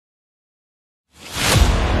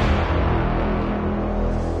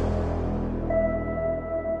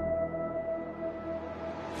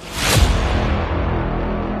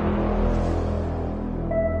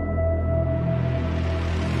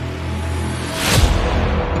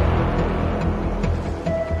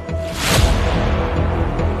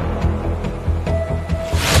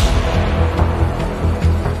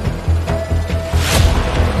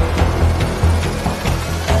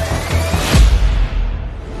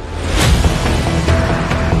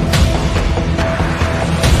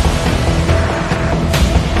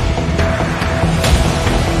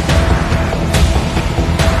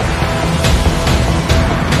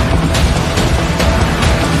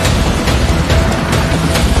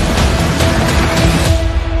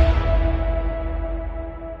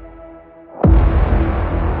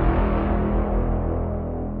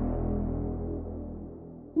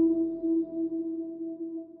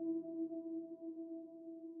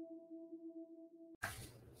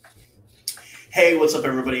Hey, what's up,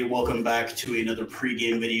 everybody? Welcome back to another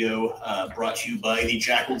pregame video brought to you by the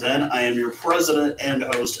Jackal Den. I am your president and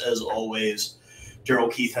host, as always, Daryl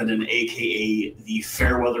Keith Hendon, a.k.a. the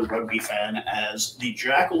Fairweather Rugby Fan, as the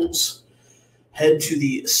Jackals head to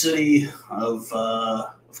the city of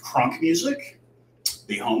crunk music,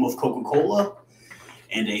 the home of Coca-Cola,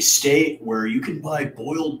 and a state where you can buy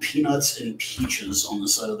boiled peanuts and peaches on the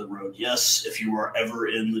side of the road. Yes, if you are ever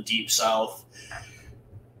in the Deep South,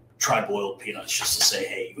 try boiled peanuts just to say,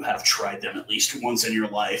 hey, you have tried them at least once in your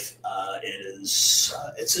life.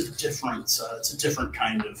 It's a different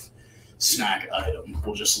kind of snack item.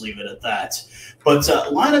 We'll just leave it at that. But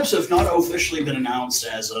lineups have not officially been announced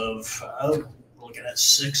as of looking at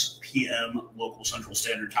 6 p.m. local Central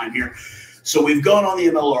Standard Time here. So we've gone on the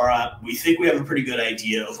MLR app. We think we have a pretty good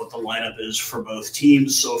idea of what the lineup is for both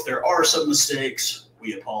teams. So if there are some mistakes,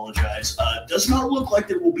 we apologize. Does not look like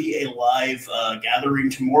there will be a live gathering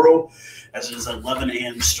tomorrow, as it is an 11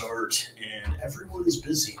 a.m. start, and everyone is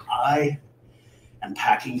busy. I am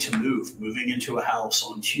packing to moving into a house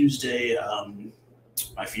on Tuesday.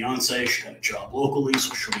 My fiance, she got a job locally,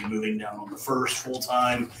 so she'll be moving down on the 1st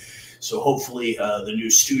full-time. So hopefully the new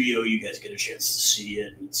studio, you guys get a chance to see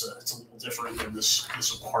it. It's a little different than this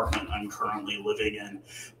apartment I'm currently living in.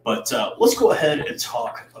 But let's go ahead and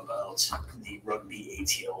talk about the Rugby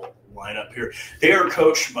ATL lineup here. They are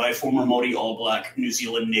coached by former Māori All Black New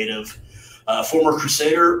Zealand native, former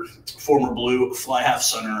Crusader, former Blue fly half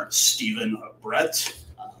center Stephen Brett.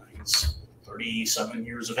 He's 37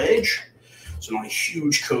 years of age, so not a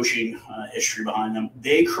huge coaching history behind them.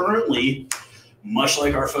 They currently, much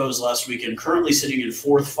like our foes last weekend, currently sitting in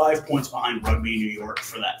 4th, 5 points behind Rugby New York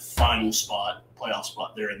for that final spot, playoff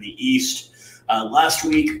spot there in the East. Last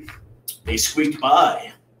week, they squeaked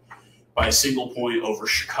by a single point over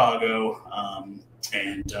Chicago.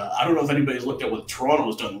 And I don't know if anybody's looked at what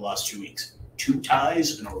Toronto's done the last 2 weeks. 2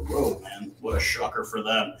 ties in a row, man. What a shocker for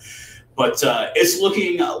them. But it's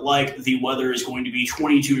looking like the weather is going to be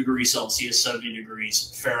 22 degrees Celsius, 70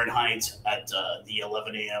 degrees Fahrenheit at the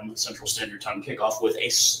 11 a.m. Central Standard Time kickoff, with a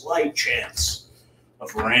slight chance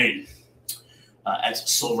of rain at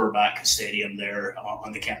Silverback Stadium there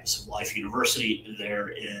on the campus of Life University there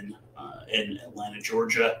in Atlanta,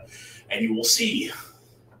 Georgia. And you will see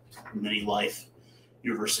many Life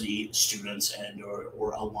University students and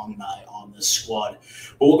or alumni on this squad.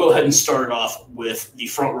 But we'll go ahead and start it off with the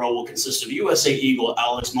front row. Will consist of USA Eagle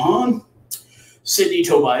Alex Mahan, Sydney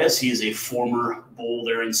Tobias, he is a former Bull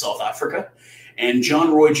there in South Africa, and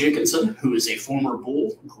John Roy Jenkinson, who is a former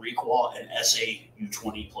Bull, Griquas, and SA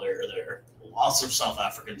U20 player there. Lots of South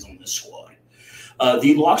Africans on this squad.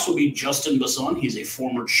 The locks will be Justin Basson. He's a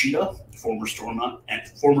former Cheetah, former Stormer,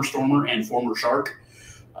 and former Shark.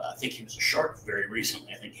 I think he was a Shark very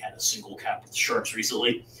recently. I think he had a single cap with the Sharks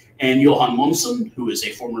recently. And Johan Momsen, who is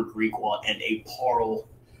a former Griquas and a Parle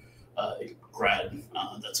grad.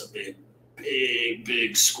 That's a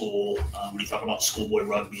big school. When you talk about schoolboy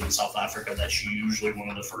rugby in South Africa, that's usually one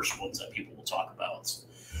of the first ones that people will talk about.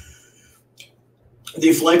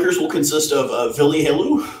 The flankers will consist of Vili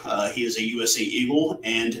Helu. He is a USA Eagle,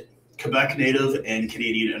 and Quebec native and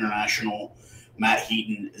Canadian international Matt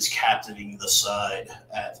Heaton is captaining the side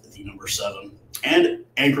at the number 7. And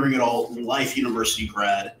anchoring it all, Life University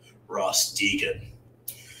grad Ross Deacon.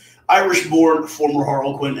 Irish-born former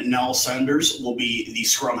Harlequin and Nell Sanders will be the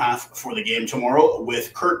scrum half for the game tomorrow,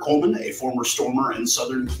 with Kurt Coleman, a former Stormer and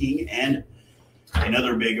Southern King, and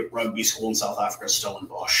another big rugby school in South Africa,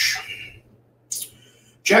 Stellenbosch.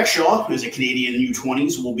 Jack Shaw, who is a Canadian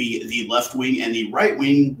U20s, will be the left wing, and the right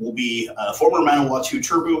wing will be former Manawatu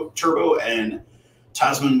Turbo and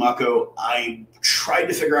Tasman Mako. I tried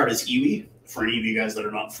to figure out his iwi, for any of you guys that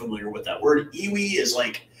are not familiar with that word. Iwi is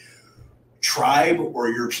like tribe or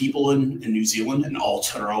your people in New Zealand, and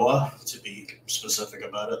Aotearoa, to be specific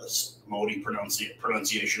about it. That's Māori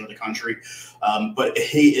pronunciation of the country. But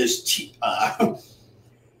he is Te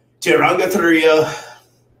Rangataria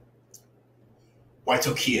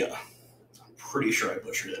Waitokia. I'm pretty sure I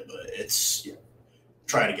butchered it, but it's, yeah.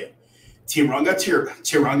 Try it again. Te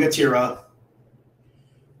Rangatira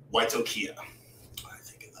Waitokia. I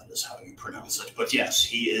think that is how you pronounce it. But yes,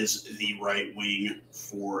 he is the right wing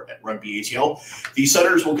for Rugby ATL. The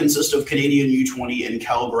centers will consist of Canadian U20 and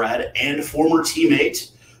Cal grad and former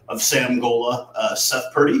teammate of Sam Gola,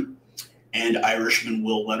 Seth Purdy, and Irishman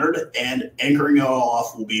Will Leonard. And anchoring it all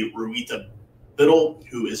off will be Ruita Biddle,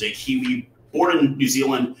 who is a Kiwi, born in New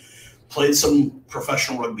Zealand, played some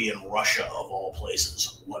professional rugby in Russia, of all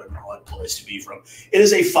places. What an odd place to be from. It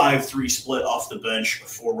is a 5-3 split off the bench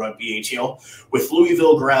for Rugby ATL, with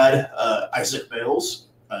Louisville grad Isaac Bales,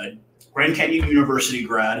 Grand Canyon University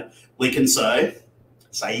grad Lincoln Sai,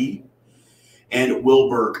 and Will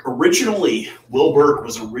Burke. Will Burke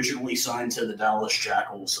was originally signed to the Dallas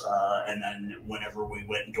Jackals, and then whenever we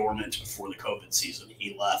went dormant for the COVID season,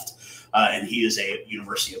 he left, and he is a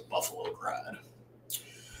University of Buffalo grad.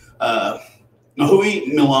 Nahul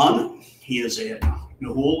Milan, he is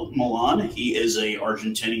a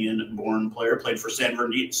Argentinian-born player, played for San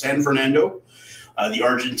Fernando, the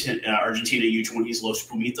Argentina U20s, Los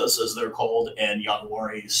Pumitas, as they're called, and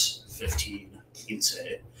Jaguares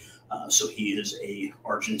 15-15. So he is a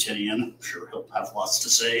Argentinian. I'm sure he'll have lots to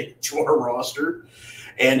say to our roster.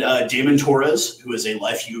 And Damon Torres, who is a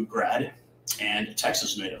LifeU grad and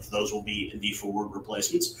Texas native. Those will be the forward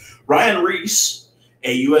replacements. Ryan Reese,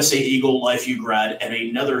 a USA Eagle LifeU grad and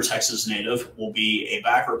another Texas native, will be a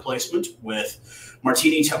back replacement with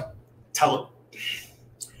Martini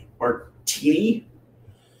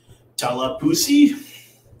Talapusi.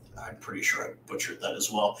 I'm pretty sure I butchered that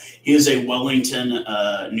as well. He is a Wellington,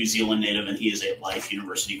 New Zealand native, and he is a Life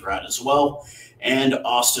University grad as well. And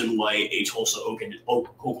Austin White, a Tulsa,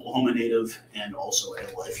 Oklahoma native, and also a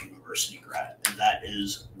Life University grad. And that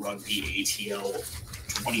is Rugby ATL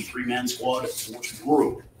 23-man squad for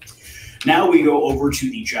tomorrow. Now we go over to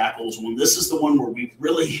the Jackals one. This is the one where we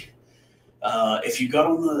really, if you got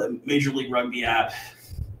on the Major League Rugby app,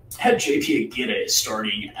 had JP Aguirre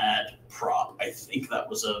starting at prop. I think that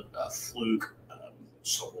was a fluke,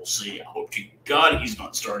 so we'll see. I hope to God he's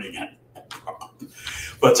not starting at prop.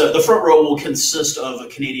 But the front row will consist of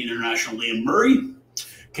Canadian international Liam Murray,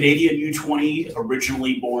 Canadian U20,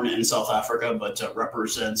 originally born in South Africa, but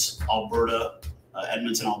represents Alberta,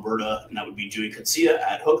 Edmonton, Alberta, and that would be Dewey Kutsia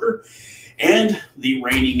at hooker. And the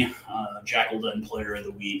reigning Jackal Den Player of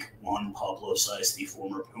the Week, Juan Pablo Saiz, the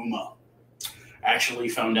former Puma. Actually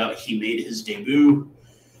found out he made his debut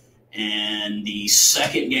in the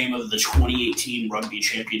second game of the 2018 Rugby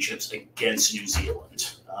Championships against New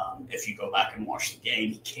Zealand. If you go back and watch the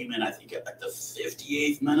game, he came in, I think, at like the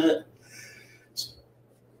 58th minute. It's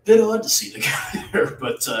a bit odd to see the guy there,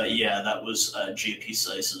 but yeah, that was JP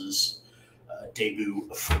Saiz's debut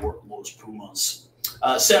for Los Pumas.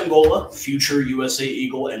 Sam Gola, future USA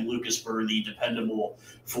Eagle, and Lucas Burr, the dependable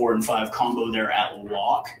 4 and 5 combo there at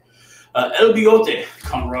lock. El Bigote,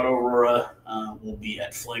 Conrado Aurora, will be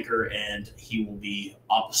at flanker, and he will be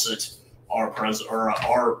opposite our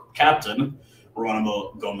captain,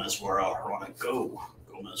 Geronimo Gomez-Vara.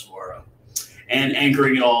 And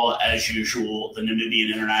anchoring it all, as usual, the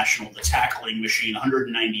Namibian international, the tackling machine,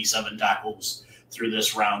 197 tackles through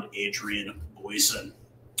this round, Adrian Boyson.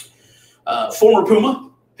 Former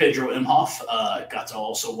Puma, Pedro Imhoff, got to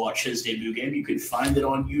also watch his debut game. You can find it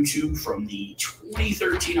on YouTube from the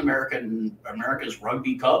 2013 America's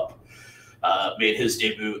Rugby Cup. Made his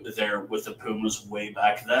debut there with the Pumas way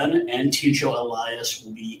back then. And Tincho Elias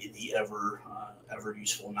will be the ever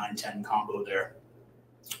useful 9-10 combo there.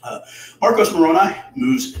 Marcos Moroni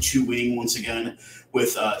moves to wing once again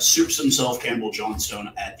with Soups himself, Campbell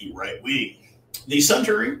Johnstone, at the right wing. The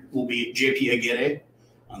centering will be JP Aguirre,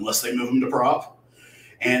 unless they move him to prop,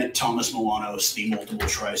 and Thomas Milanos, the multiple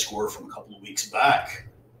try scorer from a couple of weeks back.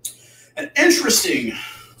 An interesting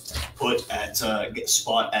put at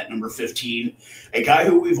spot at number 15, a guy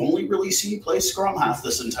who we've only really seen play scrum half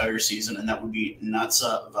this entire season, and that would be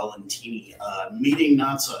Natsa Valentini. Meeting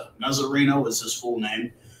Natsa, Nazareno is his full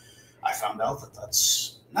name. I found out that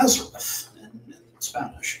that's Nazareth in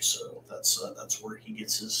Spanish, so that's where he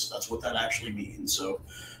gets his. That's what that actually means. So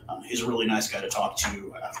he's a really nice guy to talk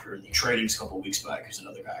to after the trainings a couple of weeks back. He's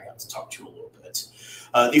another guy I got to talk to a little bit.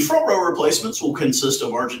 The front row replacements will consist of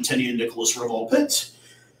Argentinian Nicholas Reval-Pitt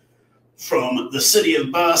from the city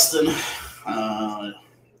of Boston. I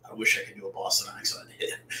wish I could do a Boston accent.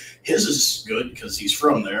 His is good because he's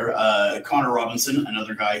from there. Connor Robinson,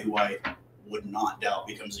 another guy who I would not doubt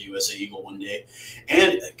becomes a USA Eagle one day.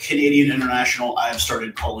 And Canadian international, I've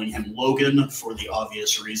started calling him Logan for the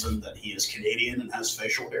obvious reason that he is Canadian and has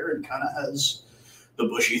facial hair and kind of has the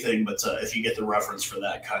bushy thing. But if you get the reference for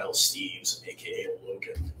that, Kyle Steeves, a.k.a.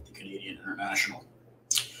 Logan, the Canadian international.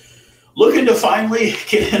 Looking to finally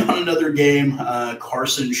get in on another game,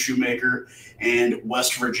 Carson Shoemaker and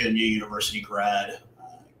West Virginia University grad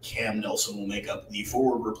Cam Nelson will make up the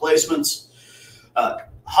forward replacements.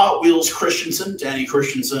 Hot Wheels Christensen, Danny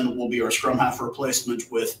Christensen, will be our scrum half replacement,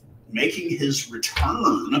 with making his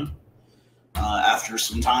return after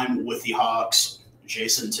some time with the Hawks,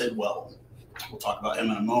 Jason Tidwell. We'll talk about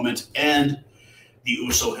him in a moment. And the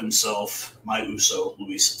Uso himself, my Uso,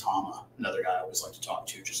 Luis Satama, another guy I always like to talk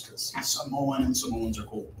to just because he's Samoan and Samoans are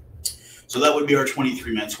cool. So that would be our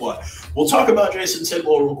 23-man squad. We'll talk about Jason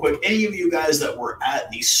Tidwell real quick. Any of you guys that were at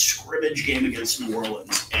the scrimmage game against New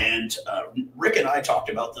Orleans, and Rick and I talked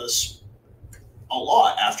about this a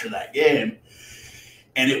lot after that game,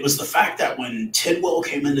 and it was the fact that when Tidwell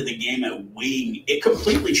came into the game at wing, it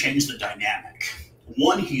completely changed the dynamic.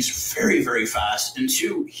 One, he's very, very fast, and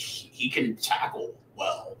two, he can tackle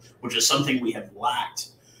well, which is something we have lacked.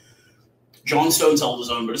 John Stone's held his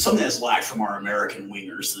own, but it's something that's lacked from our American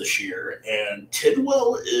wingers this year. And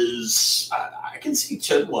Tidwell is, I can see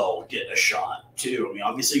Tidwell get a shot too. I mean,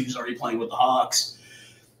 obviously he's already playing with the Hawks.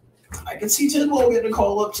 I can see Tidwell getting a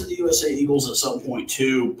call up to the USA Eagles at some point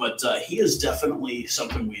too, but he is definitely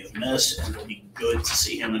something we have missed, and it'll be good to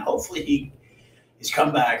see him. And hopefully he's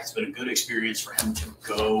come back. It's been a good experience for him to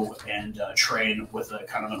go and train with a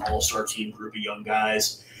kind of an all-star team group of young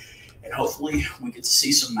guys. And hopefully we get to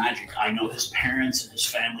see some magic. I know his parents and his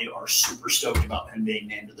family are super stoked about him being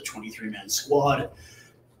named to the 23-man squad.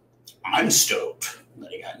 I'm stoked that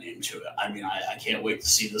he got named to it. I mean, I can't wait to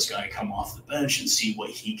see this guy come off the bench and see what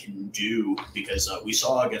he can do, because we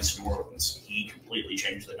saw against New Orleans, he completely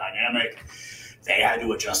changed the dynamic. They had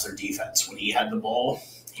to adjust their defense. When he had the ball,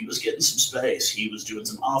 he was getting some space. He was doing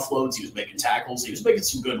some offloads. He was making tackles. He was making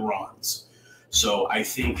some good runs. So I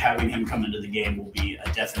think having him come into the game will be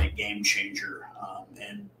a definite game changer.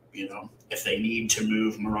 And, you know, if they need to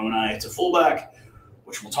move Moroni to fullback,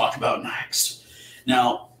 which we'll talk about next.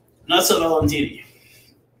 Now, Nutsa Valentini,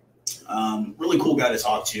 really cool guy to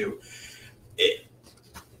talk to.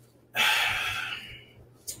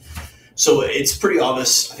 So it's pretty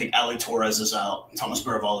obvious. I think Ali Torres is out. Thomas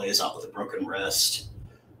Baravalli is out with a broken wrist.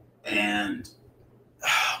 And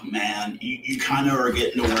man, you kind of are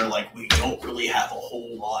getting to where, like, we don't really have a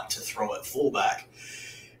whole lot to throw at fullback.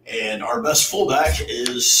 And our best fullback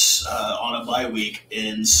is on a bye week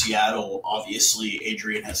in Seattle. Obviously,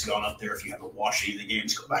 Adrian has gone up there. If you haven't watched any of the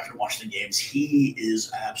games, go back and watch the games. He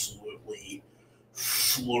is absolutely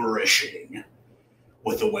flourishing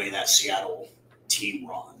with the way that Seattle team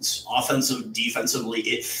runs. Offensive, defensively,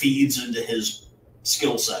 it feeds into his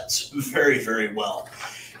skill sets very, very well.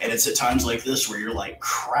 And it's at times like this where you're like,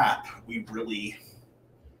 crap, we really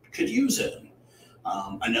could use him.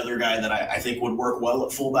 Another guy that I think would work well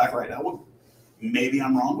at fullback right now, maybe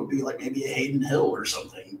I'm wrong, would be like maybe a Hayden Hill or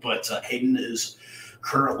something. But Hayden is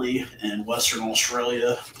currently in Western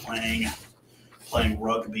Australia playing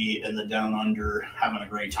rugby in the Down Under, having a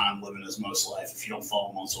great time, living his most life. If you don't follow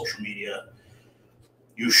him on social media,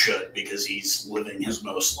 you should, because he's living his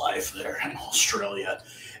most life there in Australia.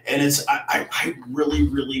 And I really,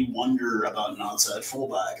 really wonder about Nutsa at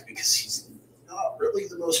fullback, because he's not really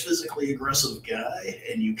the most physically aggressive guy,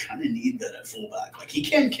 and you kind of need that at fullback. Like, he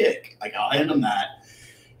can kick. Like, I'll hand him that.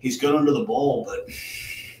 He's good under the ball, but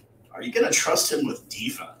are you going to trust him with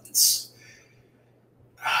defense?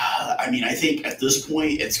 I mean, I think at this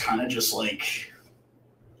point, it's kind of just like,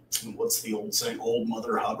 what's the old saying? Old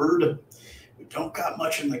Mother Hubbard. We don't got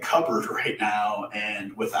much in the cupboard right now,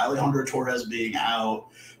 and with Alejandro Torres being out,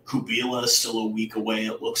 Kubila is still a week away,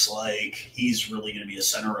 it looks like. He's really going to be a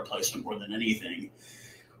center replacement more than anything.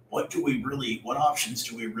 What options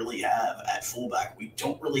do we really have at fullback? We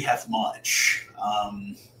don't really have much.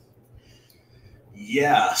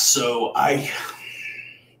 So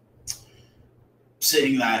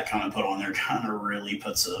seeing that kind of put on there kind of really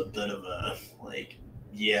puts a bit of a, like,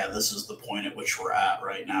 yeah, this is the point at which we're at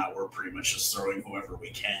right now. We're pretty much just throwing whoever we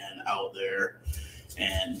can out there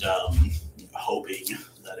and hoping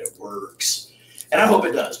that it works. And I hope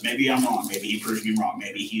it does. Maybe I'm wrong. Maybe he proves me wrong.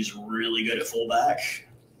 Maybe he's really good at fullback.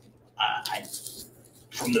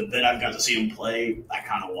 From the bit I've got to see him play, I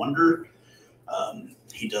kind of wonder.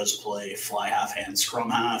 He does play fly half and scrum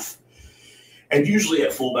half. And usually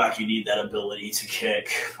at fullback, you need that ability to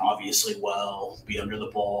kick, obviously, well, be under the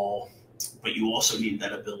ball. But you also need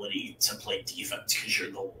that ability to play defense, because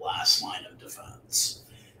you're the last line of defense.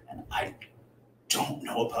 And I don't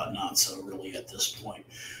know about Nutsa really at this point,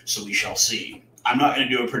 so we shall see. I'm not going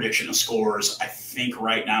to do a prediction of scores. I think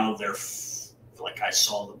right now they're, like, I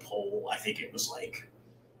saw the poll, I think it was like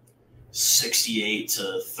 68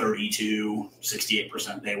 to 32,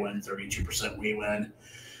 68% they win, 32% we win.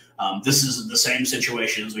 This is the same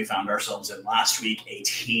situation as we found ourselves in last week, a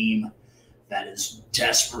team that is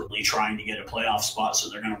desperately trying to get a playoff spot, so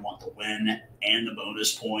they're going to want the win and the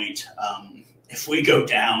bonus point. If we go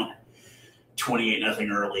down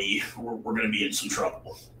 28-0 early, we're going to be in some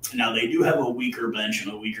trouble. Now, they do have a weaker bench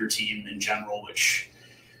and a weaker team in general, which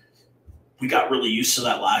we got really used to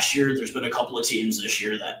that last year. There's been a couple of teams this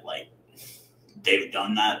year that, like, they've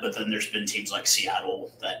done that, but then there's been teams like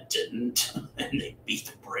Seattle that didn't, and they beat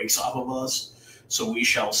the brakes off of us. So we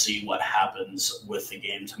shall see what happens with the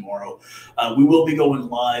game tomorrow. We will be going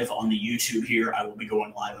live on the YouTube here. I will be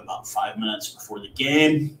going live about 5 minutes before the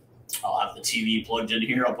game. I'll have the TV plugged in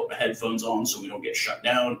here. I'll put my headphones on so we don't get shut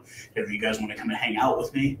down. If you guys want to come and hang out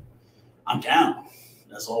with me, I'm down,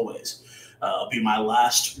 as always. It'll be my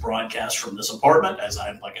last broadcast from this apartment, as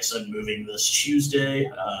I'm, like I said, moving this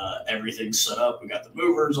Tuesday. Everything's set up. We got the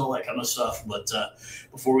movers, all that kind of stuff. But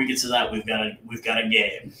before we get to that, we've got a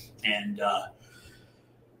game, and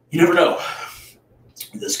you never know.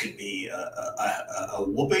 This could be a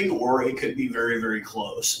whooping, or it could be very, very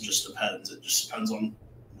close. It just depends. It just depends on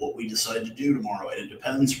what we decide to do tomorrow, and it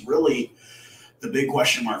depends really. The big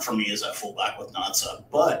question mark for me is at fullback with Natsa,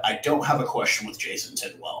 but I don't have a question with Jason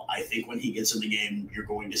Tidwell. I think when he gets in the game, you're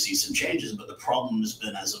going to see some changes, but the problem has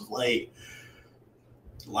been as of late.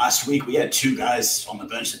 Last week, we had 2 guys on the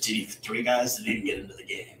bench three guys that didn't get into the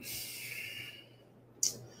game.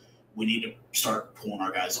 We need to start pulling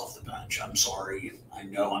our guys off the bench. I'm sorry. I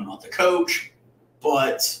know I'm not the coach,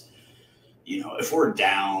 but, if we're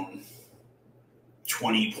down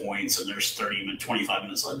 20 points and there's 25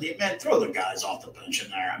 minutes left, man, throw the guys off the bench in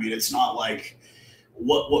there. I mean, it's not like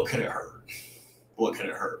what could it hurt? What could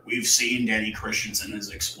it hurt? We've seen Danny Christensen,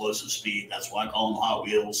 his explosive speed. That's why I call him Hot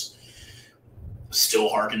Wheels. Still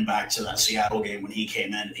harking back to that Seattle game when he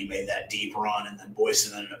came in and he made that deep run, and then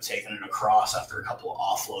Boyson ended up taking it across after a couple of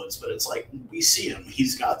offloads. But it's like, we see him.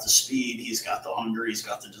 He's got the speed. He's got the hunger. He's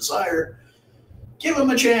got the desire. Give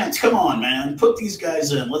him a chance. Come on, man. Put these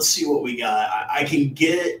guys in. Let's see what we got. I can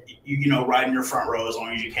get, right in your front row as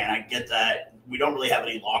long as you can. I get that. We don't really have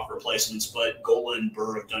any lock replacements, but Gola and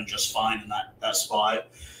Burr have done just fine in that spot.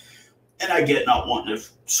 And I get not wanting to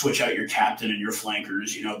switch out your captain and your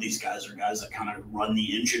flankers. These guys are guys that kind of run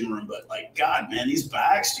the engine room. But, God, man, these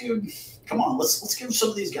backs, dude, come on. Let's give some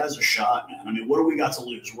of these guys a shot, man. I mean, what do we got to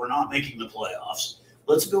lose? We're not making the playoffs.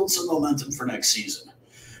 Let's build some momentum for next season.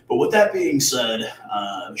 But with that being said,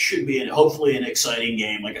 should be hopefully an exciting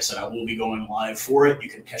game. Like I said, I will be going live for it. You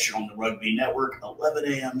can catch it on the Rugby Network,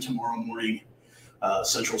 11 a.m. tomorrow morning,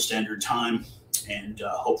 Central Standard Time. And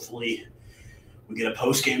hopefully we get a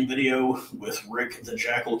post-game video with Rick the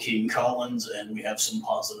Jackal King Collins, and we have some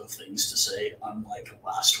positive things to say, unlike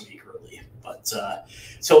last week, really. But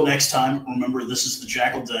until next time, remember, this is the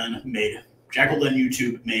Jackal Den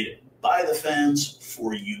YouTube, made by the fans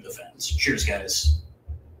for you, the fans. Cheers, guys.